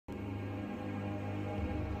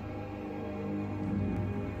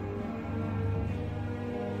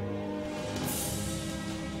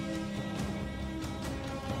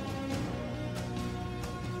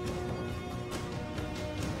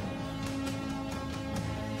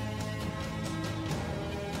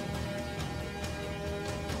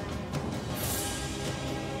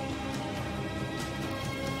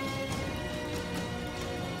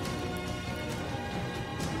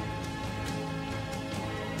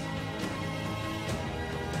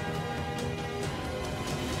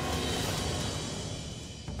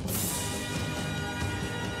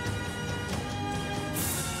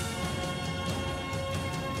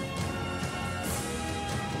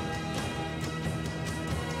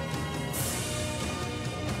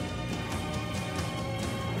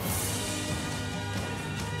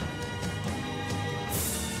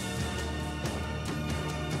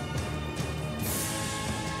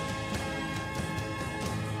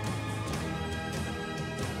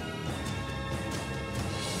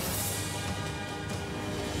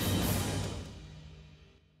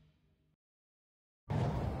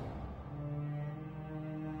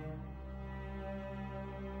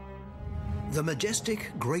The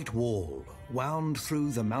majestic Great Wall wound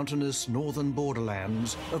through the mountainous northern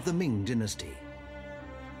borderlands of the Ming dynasty.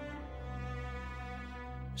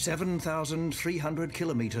 7,300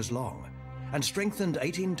 kilometers long and strengthened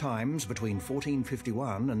 18 times between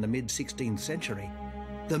 1451 and the mid-16th century,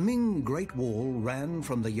 the Ming Great Wall ran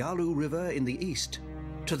from the Yalu River in the east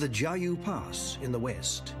to the Jiayu Pass in the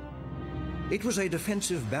west. It was a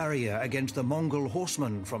defensive barrier against the Mongol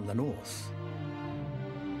horsemen from the north.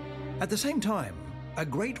 At the same time, a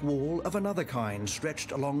great wall of another kind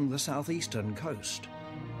stretched along the southeastern coast.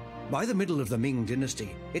 By the middle of the Ming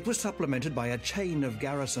dynasty, it was supplemented by a chain of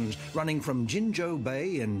garrisons running from Jinzhou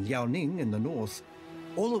Bay in Liaoning in the north,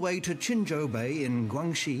 all the way to Qinzhou Bay in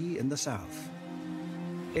Guangxi in the south.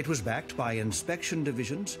 It was backed by inspection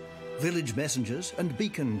divisions, village messengers, and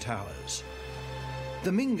beacon towers.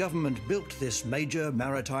 The Ming government built this major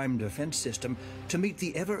maritime defense system to meet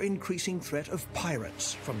the ever-increasing threat of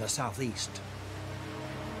pirates from the southeast.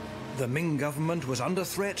 The Ming government was under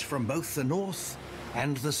threat from both the north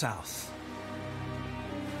and the south.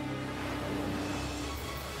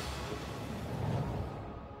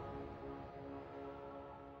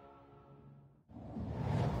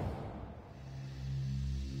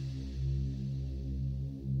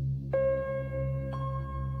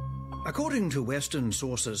 According to Western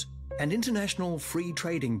sources, an international free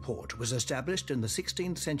trading port was established in the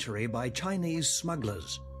 16th century by Chinese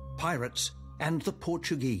smugglers, pirates, and the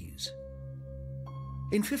Portuguese.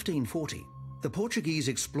 In 1540, the Portuguese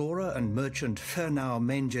explorer and merchant Fernão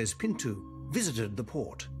Mendes Pinto visited the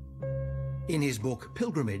port. In his book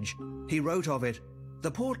Pilgrimage, he wrote of it,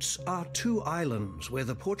 "The ports are two islands where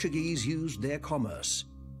the Portuguese used their commerce,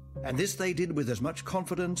 and this they did with as much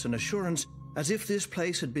confidence and assurance as if this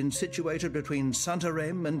place had been situated between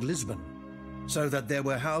Santarém and Lisbon, so that there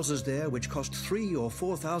were houses there which cost 3,000 or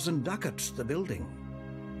 4,000 ducats the building."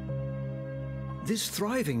 This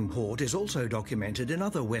thriving port is also documented in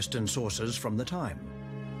other Western sources from the time.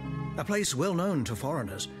 A place well known to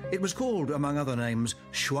foreigners, it was called, among other names,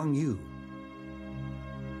 Shuangyu.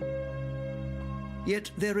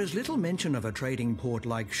 Yet there is little mention of a trading port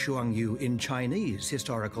like Shuangyu in Chinese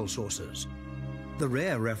historical sources. The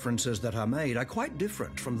rare references that are made are quite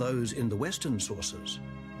different from those in the Western sources.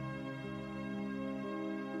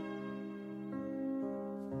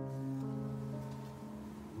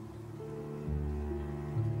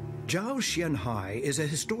 Zhao Xianhai is a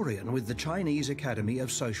historian with the Chinese Academy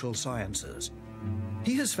of Social Sciences.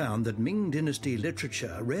 He has found that Ming dynasty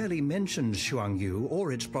literature rarely mentions Shuangyu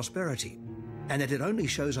or its prosperity, and that it only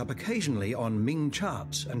shows up occasionally on Ming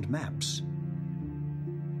charts and maps.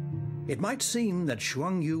 It might seem that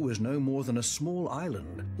Shuangyu was no more than a small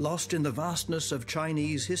island lost in the vastness of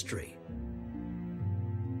Chinese history.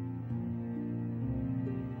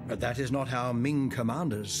 But that is not how Ming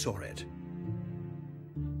commanders saw it.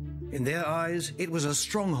 In their eyes, it was a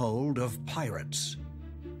stronghold of pirates.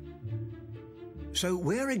 So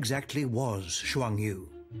where exactly was Shuangyu?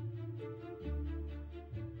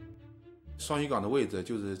 双屿港的位置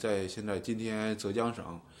就是在现在今天浙江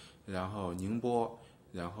省，然后宁波，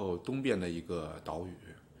然后东边的一个岛屿。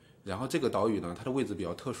然后这个岛屿呢，它的位置比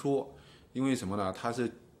较特殊，因为什么呢？它是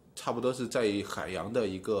差不多是在海洋的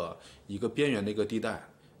一个边缘的一个地带，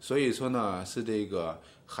所以说呢，是这个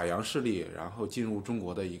海洋势力然后进入中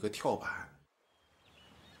国的一个跳板。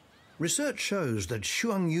Research shows that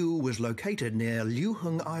Shuangyu was located near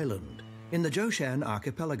Liuheng Island in the Zhoushan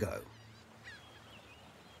archipelago.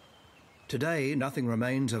 Today, nothing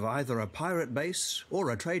remains of either a pirate base or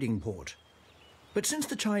a trading port. But since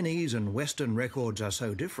the Chinese and Western records are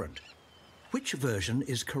so different, which version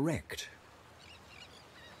is correct?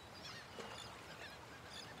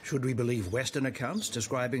 Should we believe Western accounts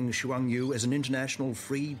describing Shuangyu as an international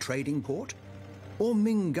free trading port? Or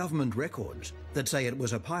Ming government records that say it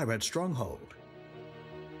was a pirate stronghold?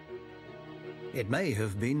 It may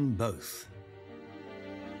have been both.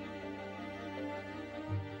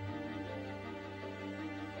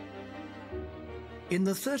 In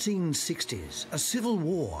the 1360s, a civil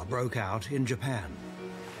war broke out in Japan.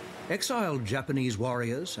 Exiled Japanese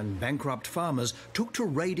warriors and bankrupt farmers took to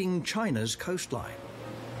raiding China's coastline.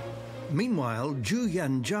 Meanwhile, Zhu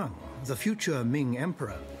Yanzhang, the future Ming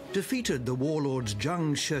emperor, defeated the warlords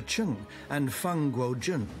Zhang Shecheng and Feng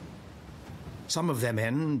Guojun. Some of their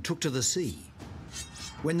men took to the sea.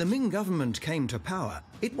 When the Ming government came to power,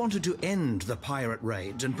 it wanted to end the pirate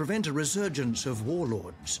raids and prevent a resurgence of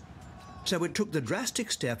warlords. So it took the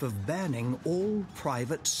drastic step of banning all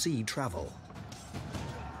private sea travel.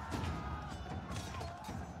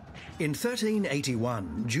 In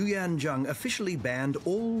 1381, Zhu Yanzhang officially banned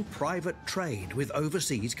all private trade with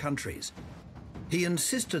overseas countries. He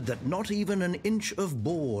insisted that not even an inch of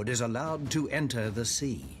board is allowed to enter the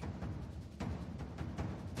sea.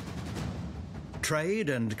 Trade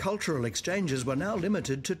and cultural exchanges were now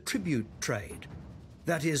limited to tribute trade.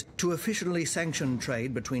 That is, to officially sanctioned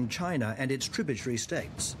trade between China and its tributary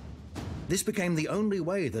states. This became the only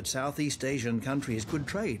way that Southeast Asian countries could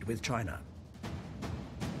trade with China.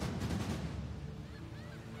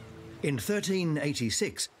 In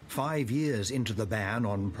 1386, 5 years into the ban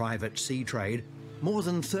on private sea trade, more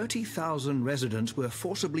than 30,000 residents were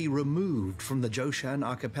forcibly removed from the Zhoushan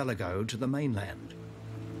archipelago to the mainland.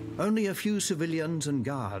 Only a few civilians and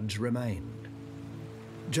guards remained.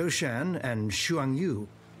 Zhoushan and Xuangyu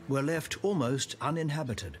were left almost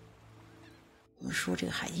uninhabited. 我们说这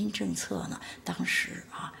个海禁政策呢，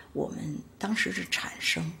我们当时是产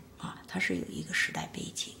生它是有一个时代背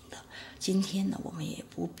景的。今天呢，我们也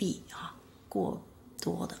不必过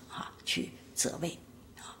多的去责备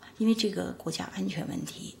因为这个国家安全问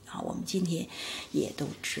题我们今天也都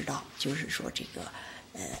知道，就是说这个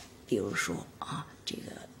比如说这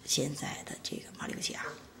个现在的这个马六甲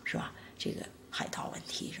是吧？这个海盗问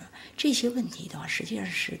题是吧？这些问题的话，实际上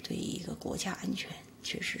是对一个国家安全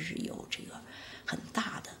确实是有这个很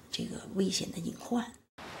大的这个危险的隐患。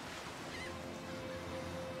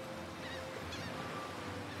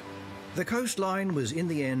The coastline was in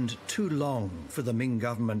the end too long for the Ming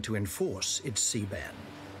government to enforce its sea ban.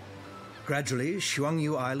 Gradually,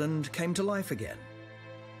 Xuangyu Island came to life again.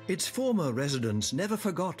 Its former residents never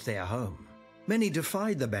forgot their home. Many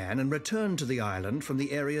defied the ban and returned to the island from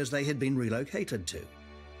the areas they had been relocated to.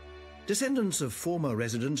 Descendants of former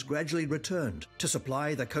residents gradually returned to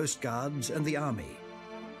supply the coast guards and the army.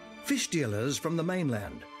 Fish dealers from the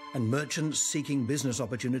mainland and merchants seeking business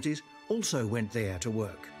opportunities also went there to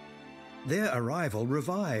work. Their arrival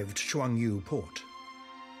revived Xuangyu port.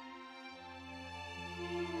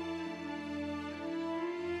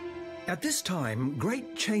 At this time,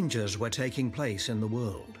 great changes were taking place in the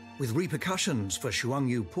world, with repercussions for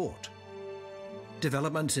Xuangyu port.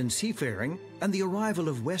 Developments in seafaring and the arrival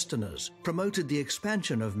of Westerners promoted the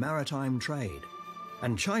expansion of maritime trade,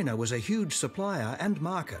 and China was a huge supplier and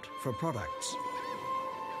market for products.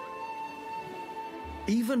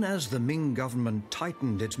 Even as the Ming government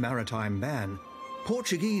tightened its maritime ban,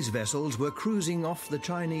 Portuguese vessels were cruising off the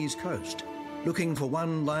Chinese coast, looking for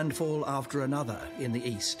one landfall after another in the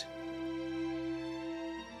east.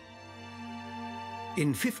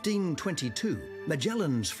 In 1522,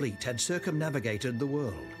 Magellan's fleet had circumnavigated the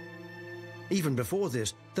world. Even before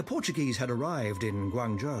this, the Portuguese had arrived in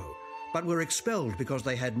Guangzhou, but were expelled because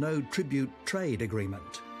they had no tribute trade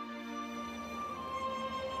agreement.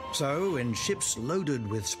 So, in ships loaded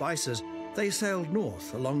with spices, they sailed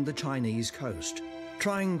north along the Chinese coast,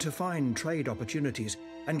 trying to find trade opportunities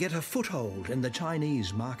and get a foothold in the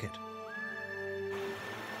Chinese market.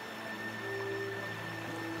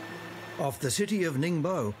 Off the city of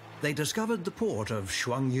Ningbo, they discovered the port of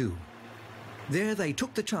Xuangyu. There they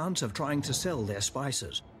took the chance of trying to sell their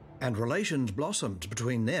spices, and relations blossomed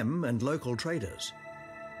between them and local traders.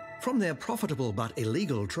 From their profitable but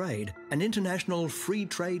illegal trade, an international free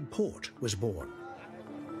trade port was born.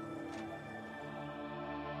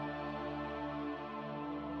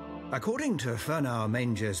 According to Fernão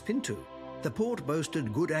Mendes Pinto, the port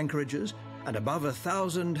boasted good anchorages and above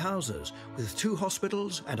 1,000 houses, with 2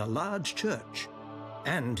 hospitals and a large church.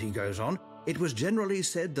 And, he goes on, it was generally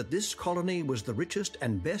said that this colony was the richest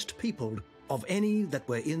and best peopled of any that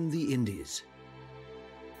were in the Indies.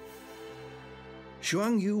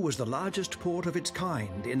 Xuangyu was the largest port of its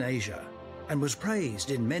kind in Asia, and was praised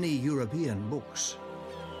in many European books.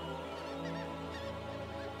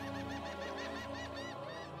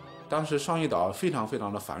 当时双屿岛非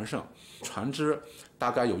常的繁盛，船只大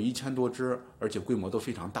概有1000多只，而且规模都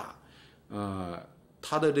非常大。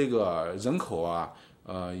它的这个人口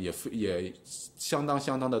也相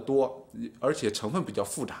当的多，而且成分比较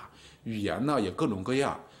复杂，语言呢也各种各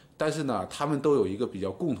样。但是呢，他们都有一个比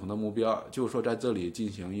较共同的目标，就是说在这里进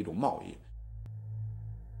行一种贸易。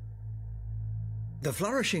The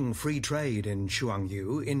flourishing free trade in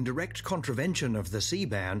Xuangyu, in direct contravention of the sea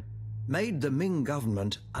ban, made the Ming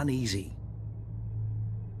government uneasy.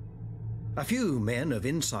 A few men of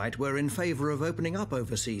insight were in favor of opening up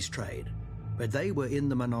overseas trade, but they were in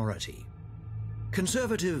the minority.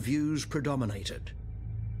 Conservative views predominated.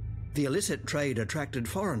 The illicit trade attracted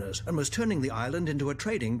foreigners and was turning the island into a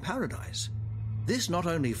trading paradise. This not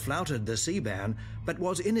only flouted the sea ban, but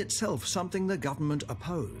was in itself something the government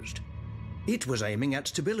opposed. It was aiming at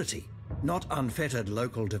stability, not unfettered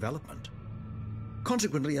local development.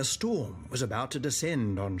 Consequently, a storm was about to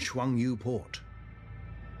descend on Xuangyu port.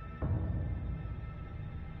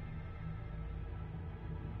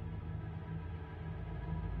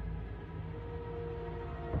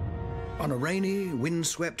 On a rainy,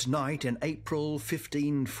 windswept night in April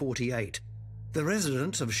 1548, the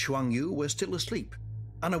residents of Shuangyu were still asleep,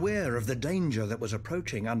 unaware of the danger that was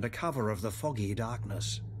approaching under cover of the foggy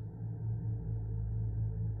darkness.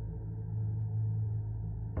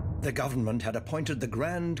 The government had appointed the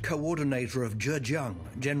Grand Coordinator of Zhejiang,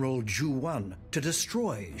 General Zhu Wan, to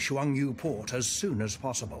destroy Shuangyu port as soon as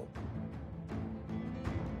possible.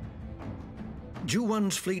 Zhu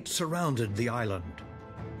Wan's fleet surrounded the island.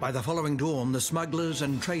 By the following dawn, the smugglers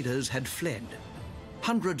and traders had fled.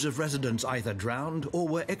 Hundreds of residents either drowned or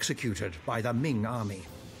were executed by the Ming army.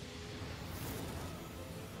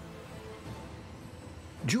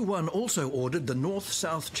 Zhu Wan also ordered the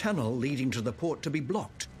north-south channel leading to the port to be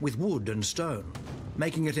blocked with wood and stone,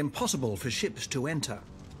 making it impossible for ships to enter.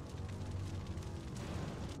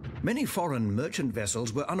 Many foreign merchant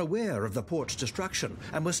vessels were unaware of the port's destruction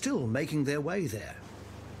and were still making their way there.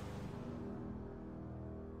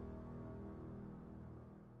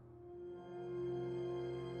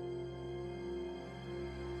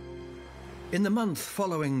 In the month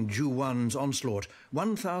following Zhu Wan's onslaught,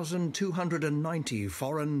 1,290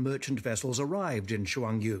 foreign merchant vessels arrived in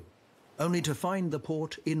Shuangyu, only to find the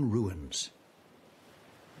port in ruins.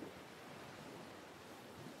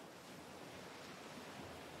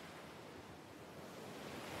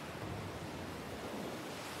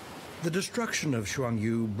 The destruction of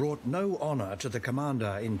Shuangyu brought no honor to the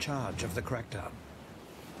commander in charge of the crackdown.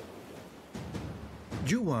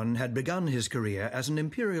 Zhu Wan had begun his career as an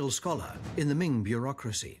imperial scholar in the Ming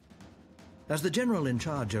bureaucracy. As the general in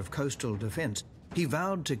charge of coastal defense, he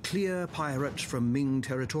vowed to clear pirates from Ming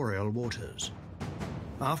territorial waters.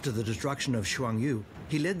 After the destruction of Shuangyu,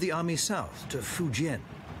 he led the army south to Fujian.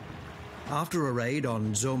 After a raid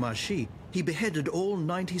on Zhoumaxi, he beheaded all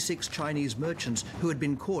 96 Chinese merchants who had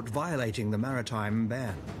been caught violating the maritime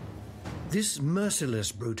ban. This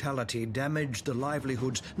merciless brutality damaged the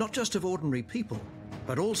livelihoods not just of ordinary people,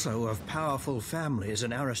 but also of powerful families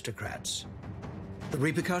and aristocrats. The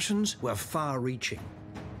repercussions were far-reaching.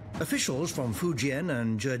 Officials from Fujian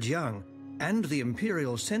and Zhejiang and the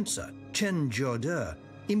imperial censor, Chen Jiode,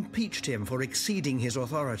 impeached him for exceeding his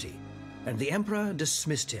authority, and the emperor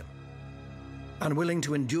dismissed him. Unwilling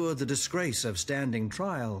to endure the disgrace of standing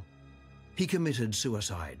trial, he committed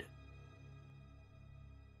suicide.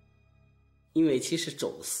 因为其实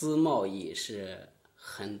走私贸易是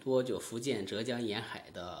很多就福建、浙江沿海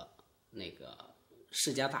的那个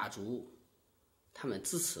世家大族他们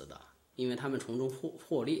支持的，因为他们从中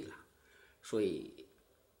获利了，所以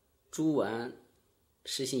朱完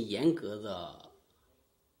实行严格的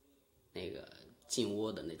那个禁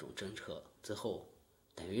倭的那种政策之后，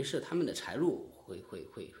等于是他们的财路会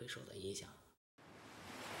受到影响。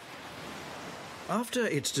 After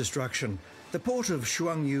its destruction, the port of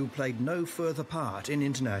Shuangyu played no further part in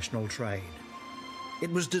international trade.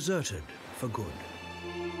 It was deserted for good.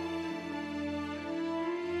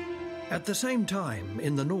 At the same time,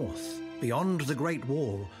 in the north, beyond the Great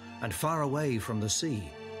Wall and far away from the sea,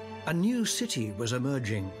 a new city was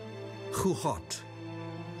emerging, Huhot.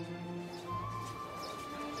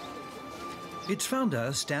 Its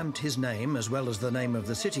founder stamped his name, as well as the name of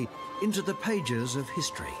the city, into the pages of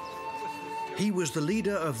history. He was the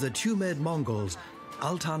leader of the Tumed Mongols,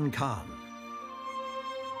 Altan Khan.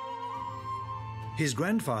 His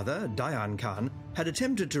grandfather, Dayan Khan, had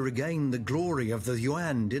attempted to regain the glory of the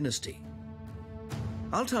Yuan dynasty.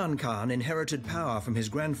 Altan Khan inherited power from his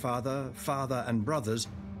grandfather, father and brothers,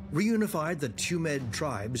 reunified the Tumed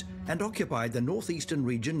tribes and occupied the northeastern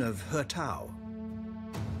region of Hetao.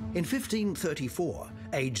 In 1534,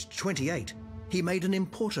 aged 28, he made an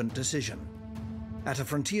important decision. At a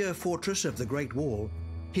frontier fortress of the Great Wall,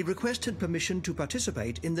 he requested permission to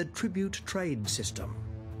participate in the tribute trade system.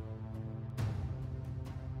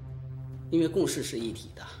 因为共识是一体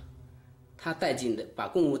的，他把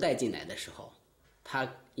贡物带进来的时候，他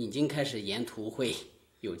已经开始沿途会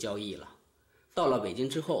有交易了。到了北京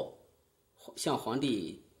之后，向皇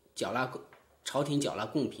帝朝廷缴纳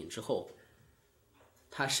贡品之后，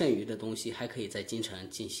他剩余的东西还可以在京城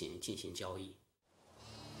进行交易。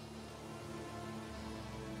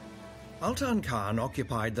 Altan Khan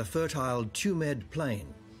occupied the fertile Tumed Plain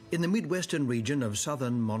in the midwestern region of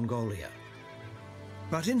southern Mongolia.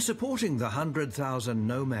 But in supporting the 100,000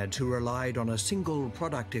 nomads who relied on a single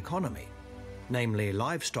product economy, namely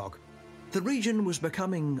livestock, the region was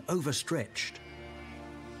becoming overstretched.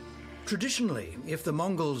 Traditionally, if the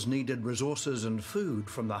Mongols needed resources and food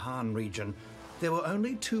from the Han region, there were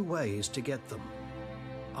only two ways to get them,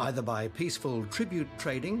 either by peaceful tribute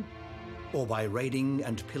trading or by raiding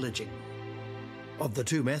and pillaging. Of the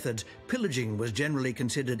two methods, pillaging was generally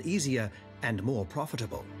considered easier and more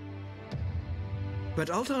profitable. But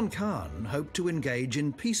Altan Khan hoped to engage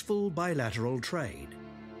in peaceful bilateral trade.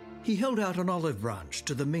 He held out an olive branch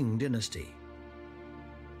to the Ming dynasty.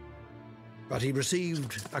 But he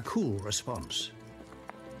received a cool response.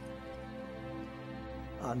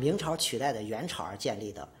 明朝取代的元朝而建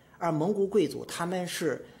立的，而蒙古贵族他们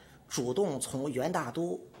是主动从元大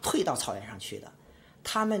都退到草原上去的，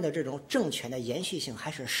他们的这种政权的延续性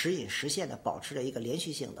还是时隐时现的保持着一个连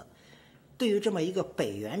续性的。对于这么一个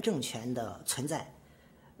北元政权的存在，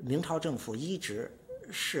明朝政府一直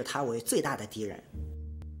视它为最大的敌人。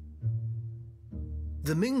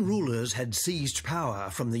 The Ming rulers had seized power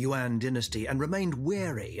from the Yuan dynasty and remained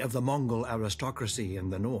wary of the Mongol aristocracy in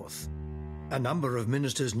the north. A number of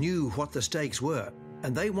ministers knew what the stakes were,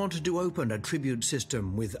 and they wanted to open a tribute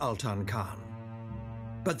system with Altan Khan.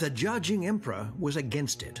 But the judging emperor was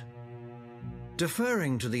against it.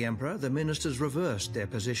 Deferring to the emperor, the ministers reversed their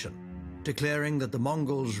position, declaring that the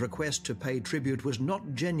Mongols' request to pay tribute was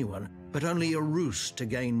not genuine, but only a ruse to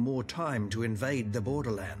gain more time to invade the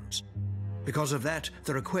borderlands. Because of that,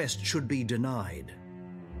 the request should be denied.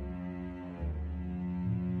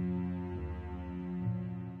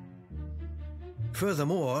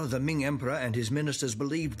 Furthermore, the Ming emperor and his ministers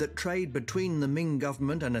believed that trade between the Ming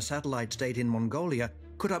government and a satellite state in Mongolia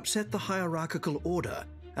could upset the hierarchical order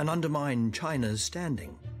and undermine China's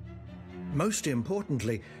standing. Most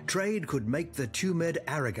importantly, trade could make the Tumed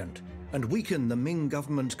arrogant and weaken the Ming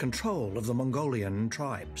government's control of the Mongolian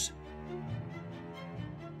tribes.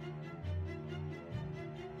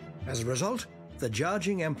 As a result, the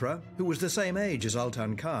Jiajing emperor, who was the same age as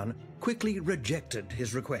Altan Khan, quickly rejected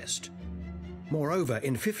his request. Moreover,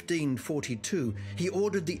 in 1542, he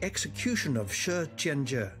ordered the execution of Shi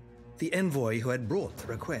Qianzhe, the envoy who had brought the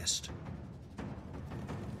request.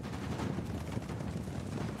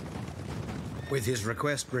 With his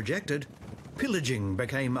request rejected, pillaging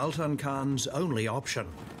became Altan Khan's only option.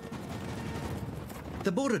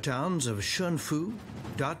 The border towns of Shunfu,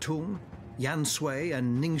 Datung, Yansui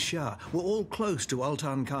and Ningxia were all close to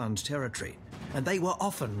Altan Khan's territory, and they were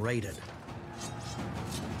often raided.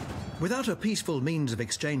 Without a peaceful means of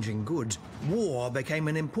exchanging goods, war became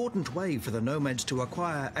an important way for the nomads to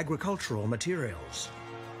acquire agricultural materials.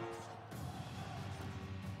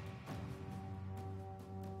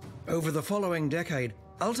 Over the following decade,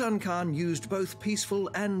 Altan Khan used both peaceful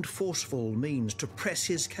and forceful means to press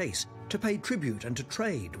his case, to pay tribute and to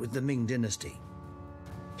trade with the Ming dynasty.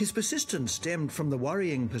 His persistence stemmed from the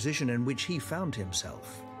worrying position in which he found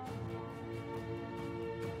himself.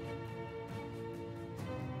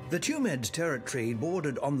 The Tumed's territory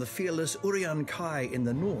bordered on the fearless Urian Kai in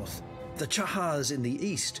the north, the Chahars in the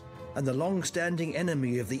east, and the long-standing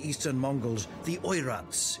enemy of the eastern Mongols, the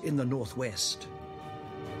Oirats, in the northwest.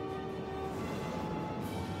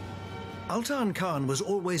 Altan Khan was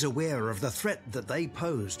always aware of the threat that they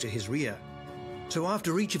posed to his rear. So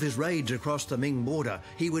after each of his raids across the Ming border,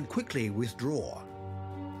 he would quickly withdraw.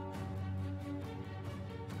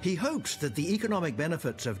 He hoped that the economic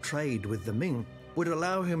benefits of trade with the Ming would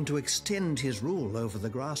allow him to extend his rule over the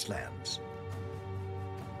grasslands.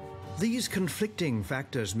 These conflicting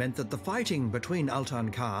factors meant that the fighting between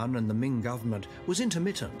Altan Khan and the Ming government was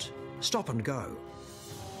intermittent, stop and go.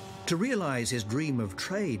 To realize his dream of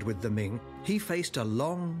trade with the Ming, he faced a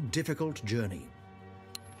long, difficult journey.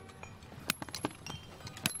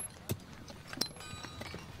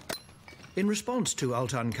 In response to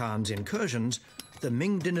Altan Khan's incursions, the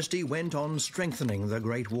Ming dynasty went on strengthening the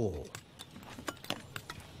Great Wall.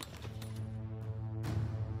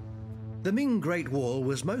 The Ming Great Wall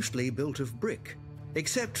was mostly built of brick,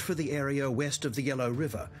 except for the area west of the Yellow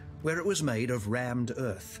River, where it was made of rammed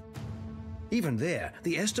earth. Even there,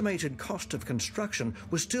 the estimated cost of construction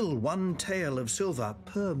was still 1 tael of silver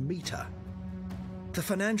per metre. The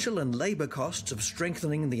financial and labour costs of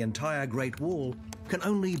strengthening the entire Great Wall can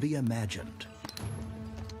only be imagined.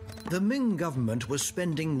 The Ming government was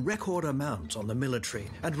spending record amounts on the military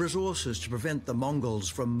and resources to prevent the Mongols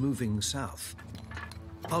from moving south.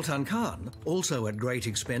 Altan Khan, also at great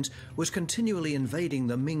expense, was continually invading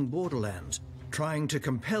the Ming borderlands, trying to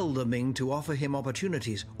compel the Ming to offer him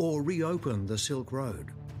opportunities or reopen the Silk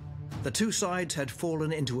Road. The two sides had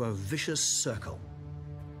fallen into a vicious circle.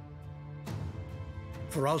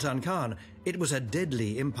 For Altan Khan, it was a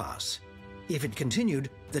deadly impasse. If it continued,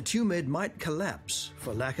 the Tumed might collapse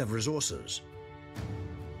for lack of resources.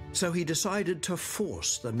 So he decided to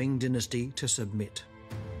force the Ming dynasty to submit.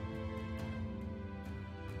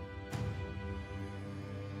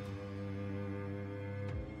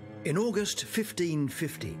 In August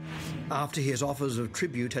 1550, after his offers of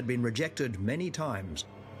tribute had been rejected many times,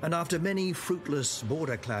 and after many fruitless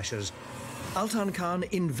border clashes, Altan Khan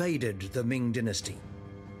invaded the Ming dynasty.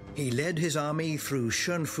 He led his army through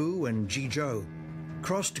Shunfu and Jizhou,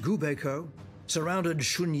 crossed Gubeikou, surrounded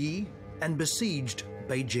Shunyi, and besieged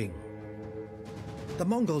Beijing. The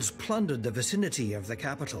Mongols plundered the vicinity of the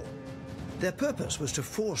capital. Their purpose was to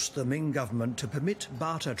force the Ming government to permit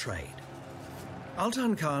barter trade.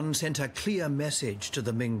 Altan Khan sent a clear message to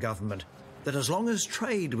the Ming government that as long as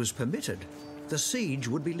trade was permitted, the siege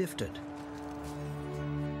would be lifted.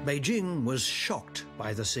 Beijing was shocked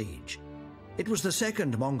by the siege. It was the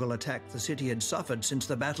second Mongol attack the city had suffered since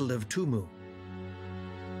the Battle of Tumu.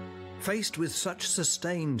 Faced with such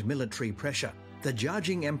sustained military pressure, the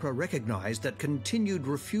Jiajing Emperor recognized that continued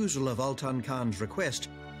refusal of Altan Khan's request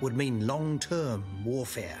would mean long-term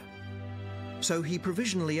warfare. So he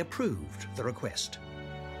provisionally approved the request.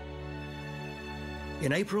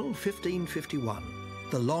 In April 1551,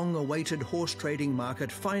 the long-awaited horse trading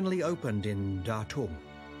market finally opened in Datung.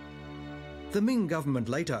 The Ming government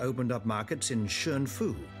later opened up markets in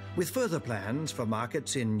Shunfu, with further plans for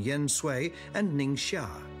markets in Yanshui and Ningxia.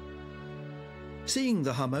 Seeing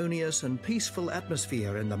the harmonious and peaceful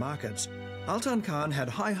atmosphere in the markets, Altan Khan had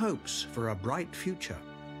high hopes for a bright future.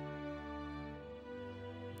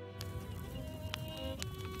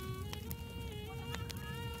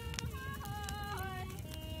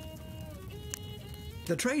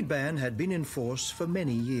 The trade ban had been in force for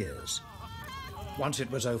many years. Once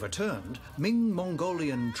it was overturned,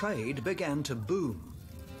 Ming-Mongolian trade began to boom,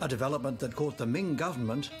 a development that caught the Ming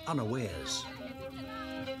government unawares.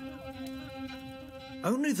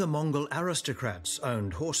 Only the Mongol aristocrats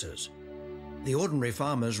owned horses. The ordinary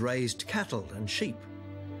farmers raised cattle and sheep.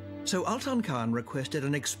 So Altan Khan requested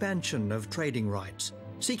an expansion of trading rights,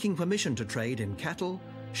 seeking permission to trade in cattle,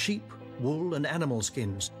 sheep, wool and animal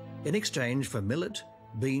skins, in exchange for millet,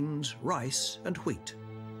 beans, rice and wheat.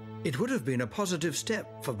 It would have been a positive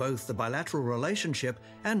step for both the bilateral relationship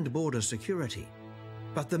and border security,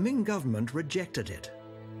 but the Ming government rejected it.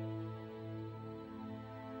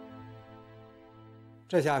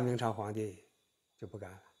 这下明朝皇帝就不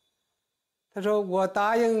干了，他说：“我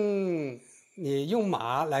答应你用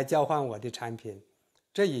马来交换我的产品，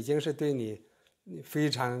这已经是对你非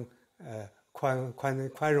常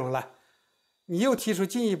宽容了，你又提出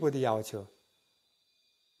进一步的要求，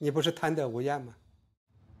你不是贪得无厌吗？”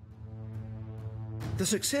 The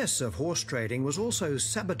success of horse trading was also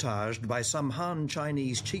sabotaged by some Han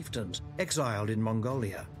Chinese chieftains exiled in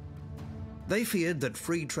Mongolia. They feared that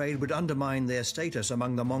free trade would undermine their status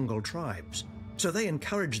among the Mongol tribes, so they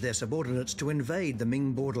encouraged their subordinates to invade the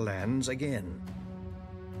Ming borderlands again.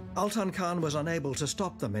 Altan Khan was unable to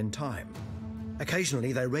stop them in time.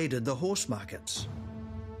 Occasionally they raided the horse markets.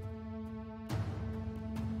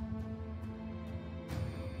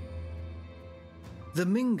 The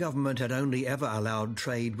Ming government had only ever allowed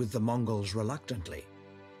trade with the Mongols reluctantly.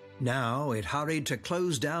 Now it hurried to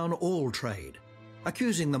close down all trade,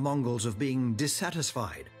 accusing the Mongols of being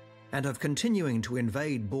dissatisfied and of continuing to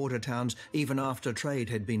invade border towns even after trade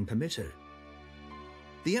had been permitted.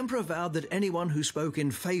 The emperor vowed that anyone who spoke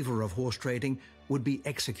in favor of horse trading would be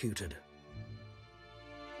executed.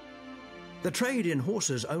 The trade in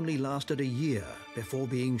horses only lasted a year before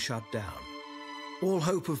being shut down. All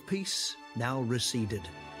hope of peace now receded.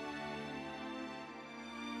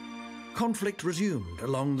 Conflict resumed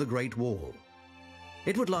along the Great Wall.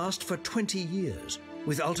 It would last for 20 years,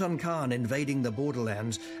 with Altan Khan invading the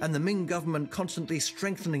borderlands and the Ming government constantly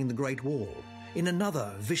strengthening the Great Wall in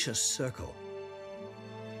another vicious circle.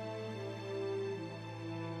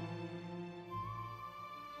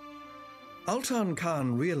 Altan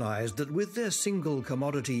Khan realized that with their single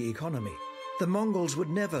commodity economy, the Mongols would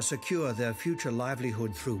never secure their future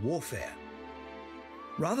livelihood through warfare.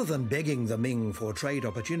 Rather than begging the Ming for trade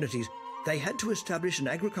opportunities, they had to establish an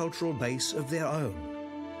agricultural base of their own.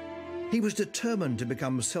 He was determined to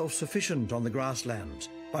become self-sufficient on the grasslands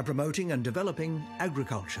by promoting and developing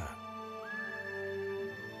agriculture.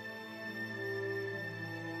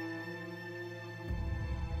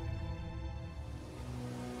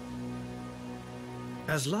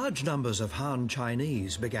 As large numbers of Han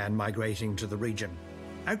Chinese began migrating to the region,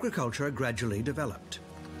 agriculture gradually developed.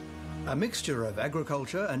 A mixture of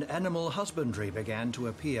agriculture and animal husbandry began to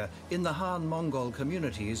appear in the Han Mongol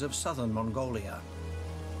communities of southern Mongolia.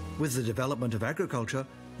 With the development of agriculture,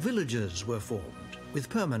 villages were formed with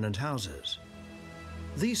permanent houses.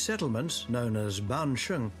 These settlements, known as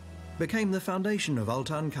Bansheng, became the foundation of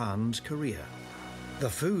Altan Khan's career. The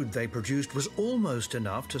food they produced was almost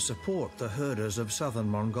enough to support the herders of southern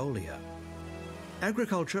Mongolia.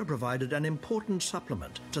 Agriculture provided an important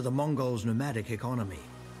supplement to the Mongols' nomadic economy.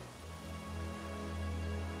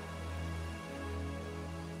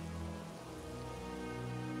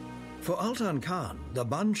 For Altan Khan, the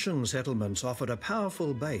Bansheng settlements offered a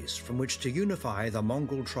powerful base from which to unify the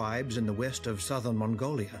Mongol tribes in the west of southern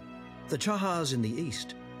Mongolia, the Chahars in the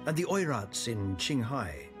east, and the Oirats in Qinghai.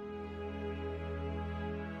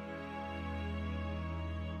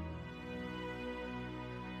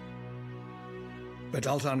 But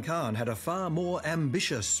Altan Khan had a far more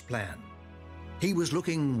ambitious plan. He was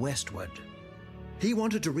looking westward. He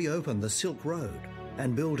wanted to reopen the Silk Road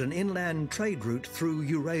and build an inland trade route through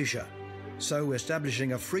Eurasia, so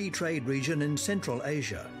establishing a free trade region in Central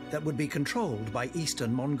Asia that would be controlled by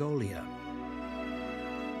Eastern Mongolia.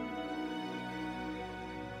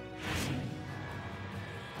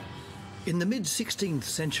 In the mid-16th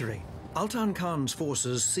century, Altan Khan's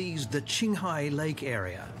forces seized the Qinghai Lake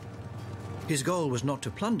area. His goal was not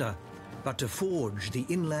to plunder, but to forge the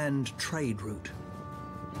inland trade route.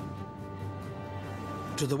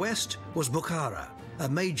 To the west was Bukhara, a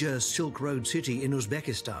major Silk Road city in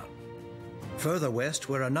Uzbekistan. Further west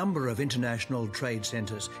were a number of international trade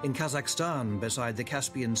centers in Kazakhstan beside the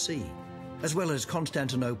Caspian Sea, as well as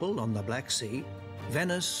Constantinople on the Black Sea,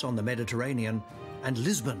 Venice on the Mediterranean, and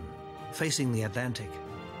Lisbon facing the Atlantic.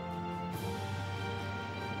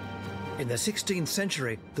 In the 16th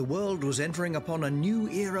century, the world was entering upon a new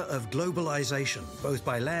era of globalization, both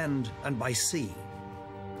by land and by sea.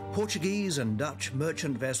 Portuguese and Dutch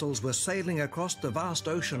merchant vessels were sailing across the vast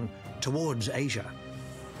ocean towards Asia.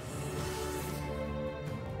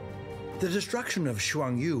 The destruction of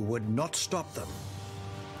Xuangyu would not stop them.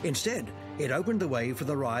 Instead, it opened the way for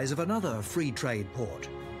the rise of another free trade port,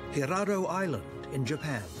 Hirado Island in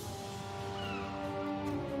Japan.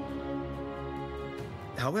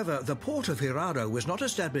 However, the port of Hirado was not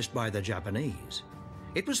established by the Japanese.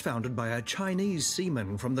 It was founded by a Chinese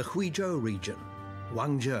seaman from the Huizhou region,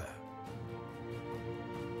 Wang Zhe.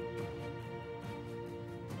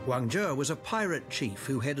 Wang Zhe was a pirate chief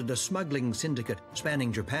who headed a smuggling syndicate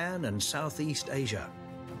spanning Japan and Southeast Asia.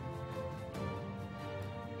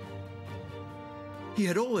 He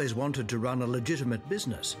had always wanted to run a legitimate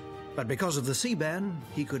business, but because of the sea ban,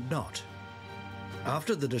 he could not.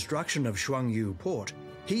 After the destruction of Xuangyu port,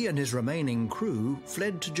 he and his remaining crew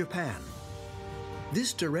fled to Japan.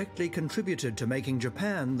 This directly contributed to making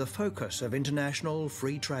Japan the focus of international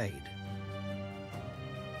free trade.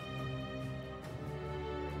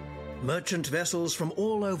 Merchant vessels from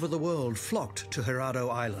all over the world flocked to Hirado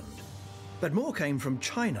Island, but more came from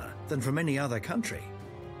China than from any other country.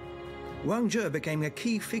 Wang Zhe became a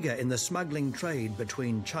key figure in the smuggling trade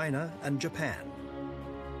between China and Japan.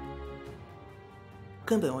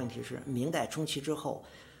 根本问题是，明代中期之后，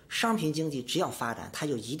商品经济只要发展，它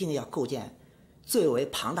就一定要构建最为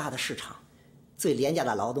庞大的市场、最廉价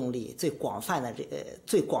的劳动力、最广泛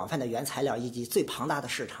的原材料以及最庞大的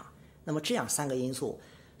市场。那么这样三个因素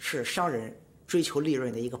是商人追求利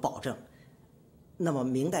润的一个保证。那么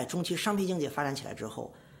明代中期商品经济发展起来之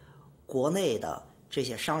后，国内的这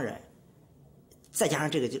些商人，再加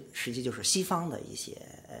上这个时期就是西方的一些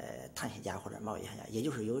探险家或者贸易家，也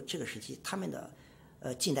就是由这个时期他们的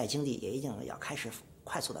近代经济也已经要开始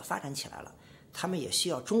快速的发展起来了，他们也需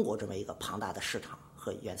要中国这么一个庞大的市场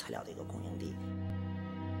和原材料的一个供应地。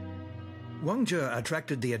Wang Zhe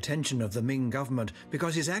attracted the attention of the Ming government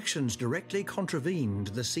because his actions directly contravened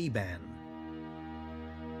the sea ban.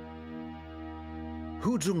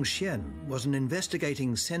 Hu Zhongxian was an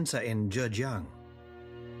investigating censor in Zhejiang.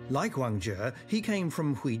 Like Wang Zhe, he came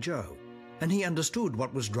from Huizhou, and he understood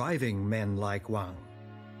what was driving men like Wang.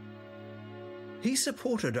 He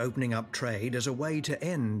supported opening up trade as a way to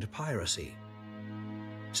end piracy.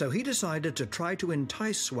 So he decided to try to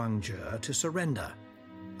entice Wang Zhe to surrender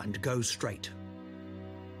and go straight.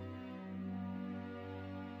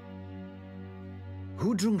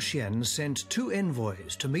 Hu Zhongxian sent 2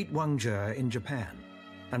 envoys to meet Wang Zhe in Japan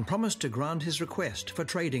and promised to grant his request for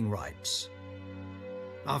trading rights.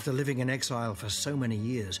 After living in exile for so many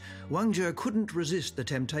years, Wang Zhe couldn't resist the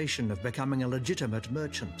temptation of becoming a legitimate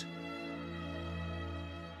merchant.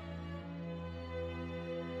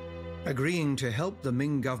 Agreeing to help the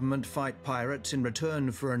Ming government fight pirates in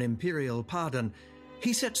return for an imperial pardon,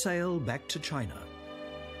 he set sail back to China.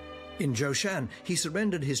 In Zhoushan, he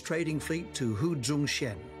surrendered his trading fleet to Hu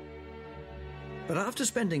Zhongxian. But after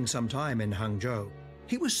spending some time in Hangzhou,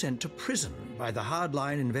 he was sent to prison by the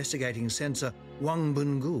hardline investigating censor Wang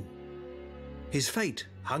Bungu. His fate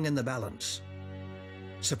hung in the balance.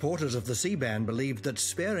 Supporters of the sea ban believed that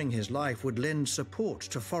sparing his life would lend support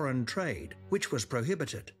to foreign trade, which was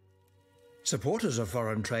prohibited. Supporters of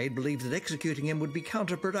foreign trade believed that executing him would be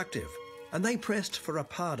counterproductive, and they pressed for a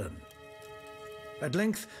pardon. At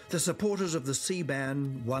length, the supporters of the sea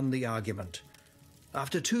ban won the argument.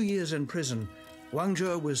 After 2 years in prison, Wang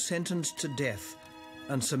Zhe was sentenced to death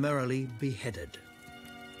and summarily beheaded.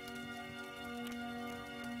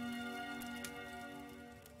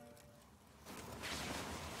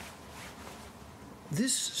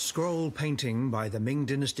 This scroll painting by the Ming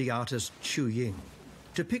Dynasty artist Chu Ying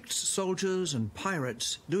depicts soldiers and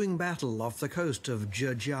pirates doing battle off the coast of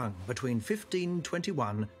Zhejiang between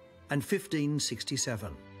 1521 and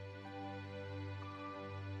 1567.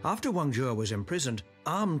 After Wang Zhe was imprisoned,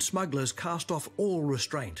 armed smugglers cast off all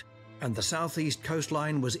restraint, and the southeast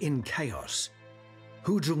coastline was in chaos.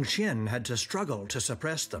 Hu Zhongxian had to struggle to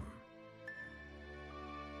suppress them.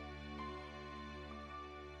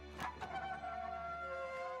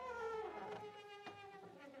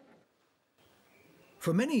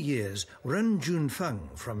 For many years, Ren Junfeng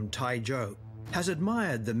from Taizhou has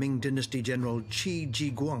admired the Ming Dynasty general Qi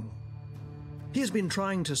Jiguang. He has been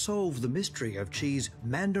trying to solve the mystery of Qi's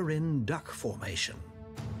Mandarin Duck Formation.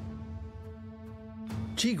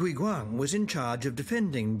 Qi Guiguang was in charge of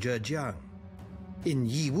defending Zhejiang. In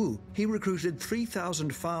Yiwu, he recruited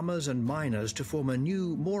 3,000 farmers and miners to form a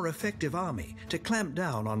new, more effective army to clamp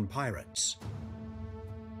down on pirates.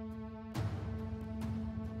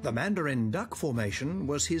 The Mandarin Duck Formation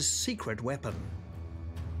was his secret weapon.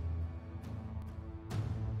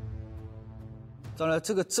 当然，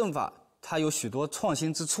这个阵法它有许多创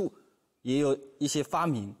新之处，也有一些发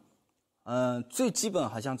明。最基本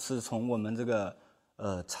好像是从我们这个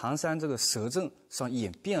长山这个蛇阵上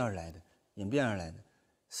演变而来的，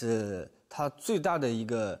是它最大的一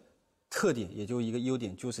个特点，也就一个优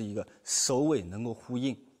点，就是一个首尾能够呼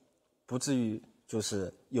应，不至于就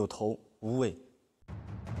是有头无尾。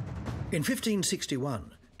 In 1561,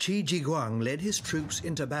 Qi Jiguang led his troops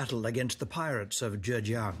into battle against the pirates of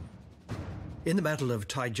Zhejiang. In the Battle of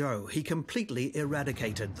Taizhou, he completely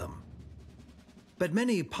eradicated them. But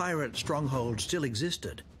many pirate strongholds still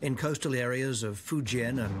existed in coastal areas of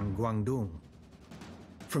Fujian and Guangdong.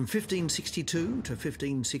 From 1562 to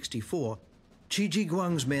 1564, Qi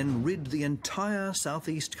Jiguang's men rid the entire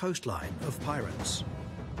southeast coastline of pirates.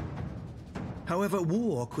 However,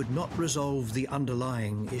 war could not resolve the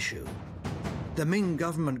underlying issue. The Ming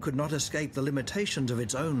government could not escape the limitations of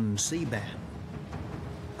its own sea ban.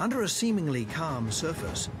 Under a seemingly calm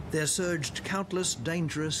surface, there surged countless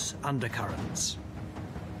dangerous undercurrents.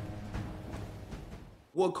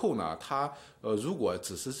 倭寇呢，它如果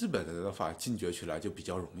只是日本人的话，禁绝起来就比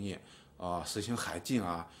较容易实行海禁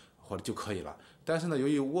或者就可以了。但是呢，由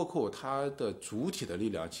于倭寇它的主体的力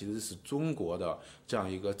量其实是中国的这样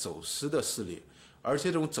一个走私的势力，而且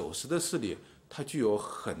这种走私的势力它具有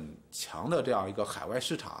很强的这样一个海外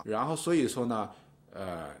市场。然后所以说呢，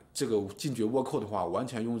这个禁绝倭寇的话，完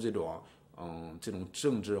全用这种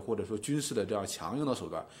政治或者说军事的这样强硬的手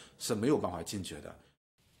段是没有办法禁绝的。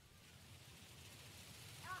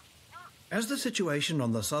 As the situation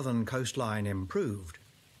on the southern coastline improved,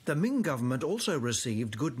 the Ming government also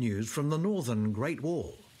received good news from the northern Great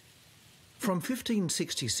Wall. From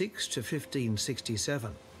 1566 to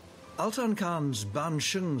 1567, Altan Khan's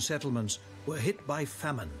Bansheng settlements were hit by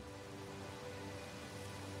famine.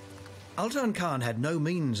 Altan Khan had no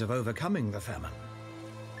means of overcoming the famine.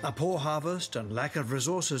 A poor harvest and lack of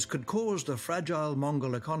resources could cause the fragile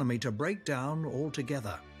Mongol economy to break down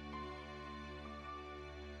altogether.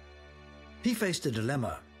 He faced a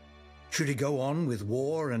dilemma. Should he go on with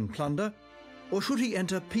war and plunder, or should he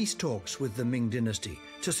enter peace talks with the Ming dynasty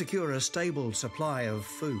to secure a stable supply of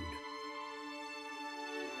food?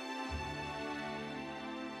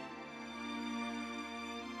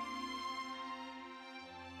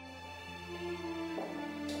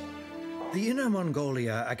 The Inner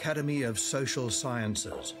Mongolia Academy of Social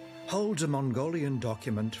Sciences holds a Mongolian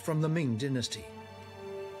document from the Ming dynasty.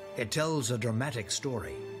 It tells a dramatic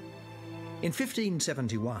story. In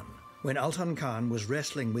 1571, when Altan Khan was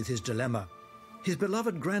wrestling with his dilemma, his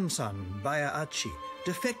beloved grandson, Baya-Achi,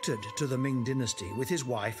 defected to the Ming dynasty with his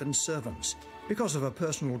wife and servants because of a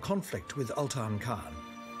personal conflict with Altan Khan.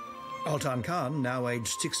 Altan Khan, now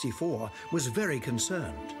aged 64, was very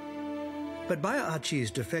concerned. But Baya-Achi's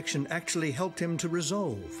defection actually helped him to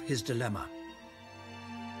resolve his dilemma.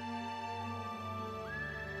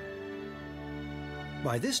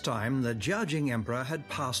 By this time, the Jiajing Emperor had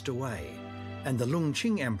passed away, and the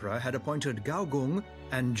Longqing Emperor had appointed Gao Gung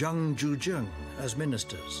and Zhang Zhuzheng as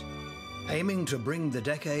ministers. Aiming to bring the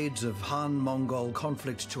decades of Han-Mongol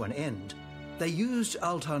conflict to an end, they used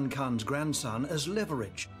Altan Khan's grandson as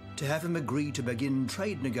leverage to have him agree to begin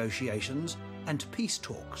trade negotiations and peace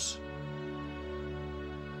talks.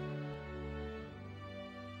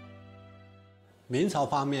 明朝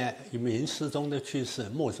方面，明世宗的去世，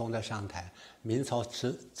穆宗的上台，明朝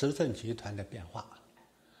执政集团的变化。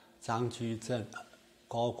张居正、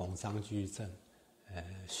高拱、张居正、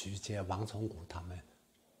徐阶、王崇古他们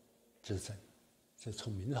执政，这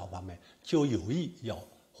从明朝方面就有意要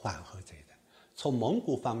缓和这一点。从蒙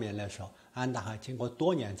古方面来说，安达汗经过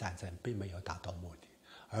多年战争并没有达到目的，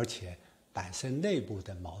而且本身内部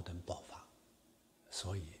的矛盾爆发，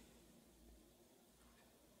所以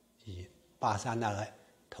以巴山那个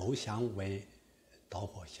投降为导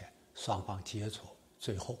火线，双方接触，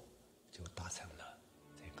最后就达成了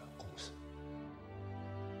这个共识。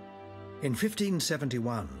In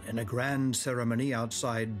 1571, in a grand ceremony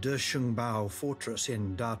outside Dershungbao Fortress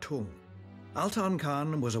in Datung, Altan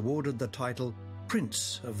Khan was awarded the title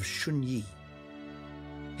Prince of Shunyi.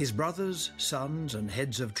 His brothers, sons, and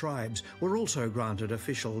heads of tribes were also granted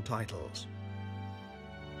official titles.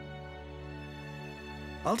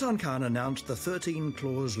 Altan Khan announced the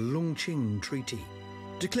 13-clause Lungqing Treaty,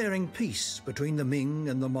 declaring peace between the Ming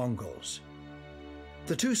and the Mongols.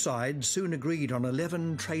 The two sides soon agreed on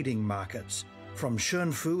 11 trading markets, from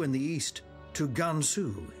Shunfu in the east to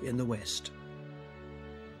Gansu in the west.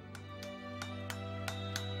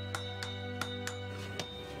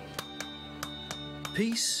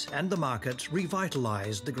 Peace and the markets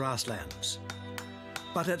revitalized the grasslands.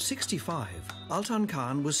 But at 65, Altan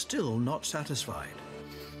Khan was still not satisfied.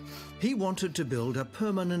 He wanted to build a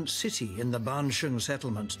permanent city in the Bansheng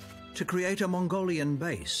settlements to create a Mongolian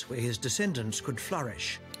base where his descendants could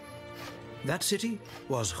flourish. That city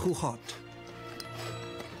was Huhot.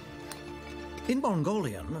 In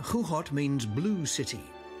Mongolian, Huhot means blue city.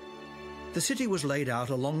 The city was laid out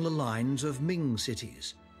along the lines of Ming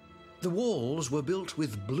cities. The walls were built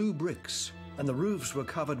with blue bricks and the roofs were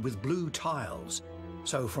covered with blue tiles,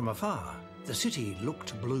 so from afar the city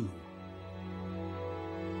looked blue.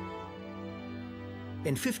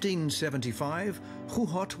 In 1575,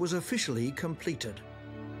 Huhot was officially completed.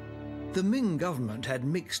 The Ming government had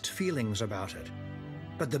mixed feelings about it,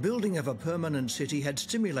 but the building of a permanent city had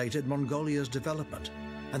stimulated Mongolia's development,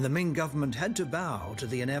 and the Ming government had to bow to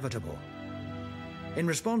the inevitable. In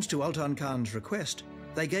response to Altan Khan's request,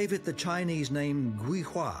 they gave it the Chinese name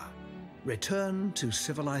Guihua, return to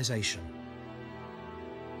civilization.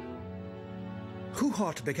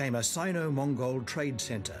 Huhot became a Sino-Mongol trade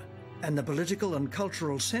center and the political and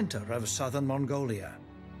cultural center of southern Mongolia.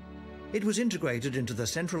 It was integrated into the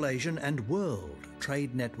Central Asian and world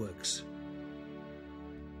trade networks.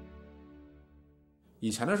 以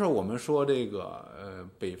前的时候，我们说这个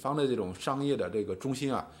北方的这种商业的这个中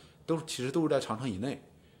心啊，其实都是在长城以内，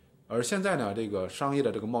而现在呢，这个商业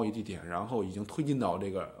的这个贸易地点，然后已经推进到这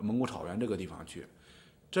个蒙古草原这个地方去。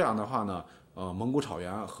这样的话呢，蒙古草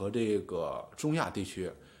原和这个中亚地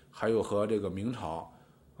区，还有和这个明朝。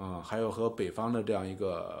还有和北方的这样一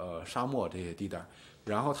个沙漠这些地带，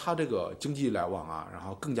然后它这个经济来往啊，然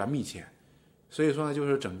后更加密切，所以说呢，就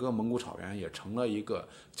是整个蒙古草原也成了一个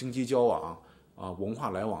经济交往文化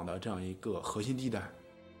来往的这样一个核心地带。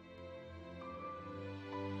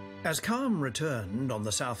As calm returned on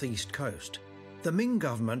the southeast coast, the Ming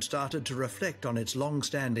government started to reflect on its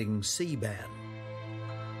long-standing sea ban.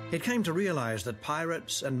 It came to realize that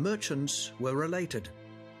pirates and merchants were related.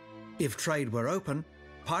 If trade were open,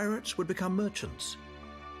 pirates would become merchants.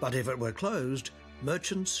 But if it were closed,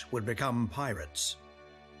 merchants would become pirates.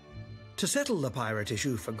 To settle the pirate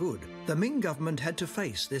issue for good, the Ming government had to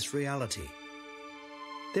face this reality.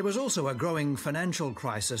 There was also a growing financial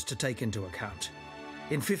crisis to take into account.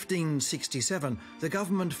 In 1567, the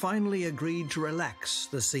government finally agreed to relax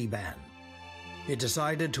the sea ban. It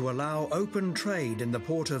decided to allow open trade in the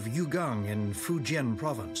port of Yugang in Fujian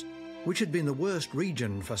province, which had been the worst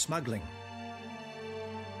region for smuggling.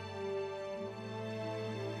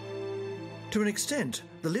 To an extent,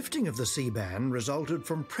 the lifting of the sea ban resulted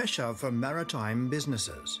from pressure from maritime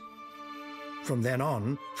businesses. From then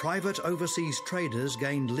on, private overseas traders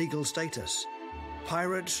gained legal status.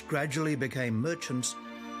 Pirates gradually became merchants,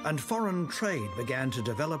 and foreign trade began to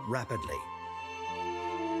develop rapidly.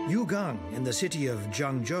 Yugang in the city of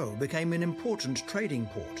Jiangzhou became an important trading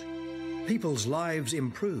port. People's lives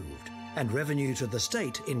improved, and revenue to the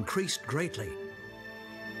state increased greatly.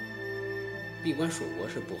 闭关锁国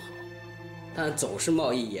是不好，但走私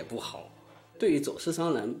贸易也不好。对于走私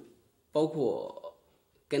商人，包括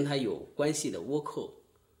跟他有关系的倭寇，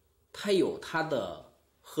他有他的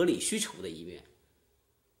合理需求的一面，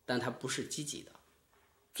但他不是积极的。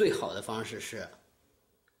最好的方式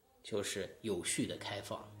就是有序的开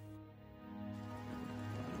放。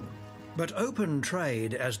But open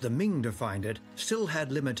trade, as the Ming defined it, still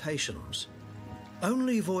had limitations.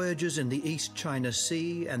 Only voyages in the East China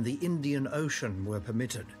Sea and the Indian Ocean were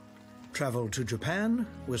permitted. Travel to Japan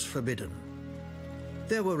was forbidden.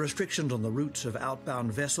 There were restrictions on the routes of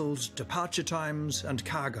outbound vessels, departure times, and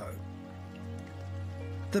cargo.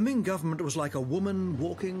 The Ming government was like a woman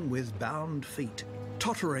walking with bound feet,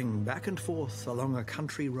 tottering back and forth along a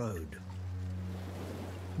country road.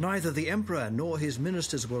 Neither the emperor nor his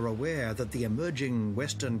ministers were aware that the emerging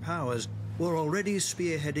Western powers were already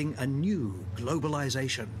spearheading a new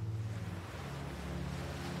globalization.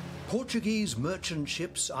 Portuguese merchant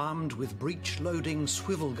ships armed with breech-loading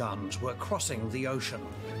swivel guns were crossing the ocean.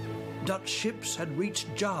 Dutch ships had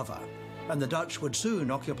reached Java, and the Dutch would soon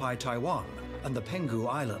occupy Taiwan and the Penghu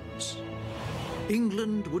Islands.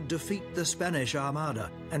 England would defeat the Spanish Armada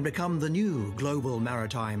and become the new global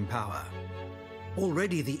maritime power.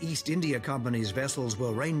 Already the East India Company's vessels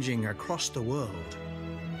were ranging across the world.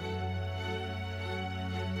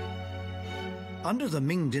 Under the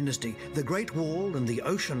Ming dynasty, the Great Wall and the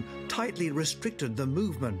ocean tightly restricted the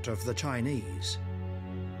movement of the Chinese.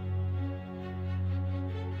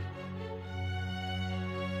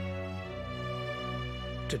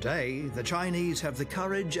 Today, the Chinese have the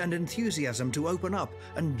courage and enthusiasm to open up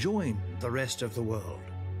and join the rest of the world.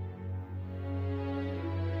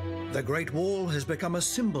 The Great Wall has become a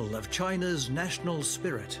symbol of China's national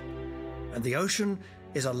spirit, and the ocean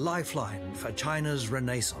is a lifeline for China's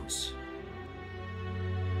renaissance.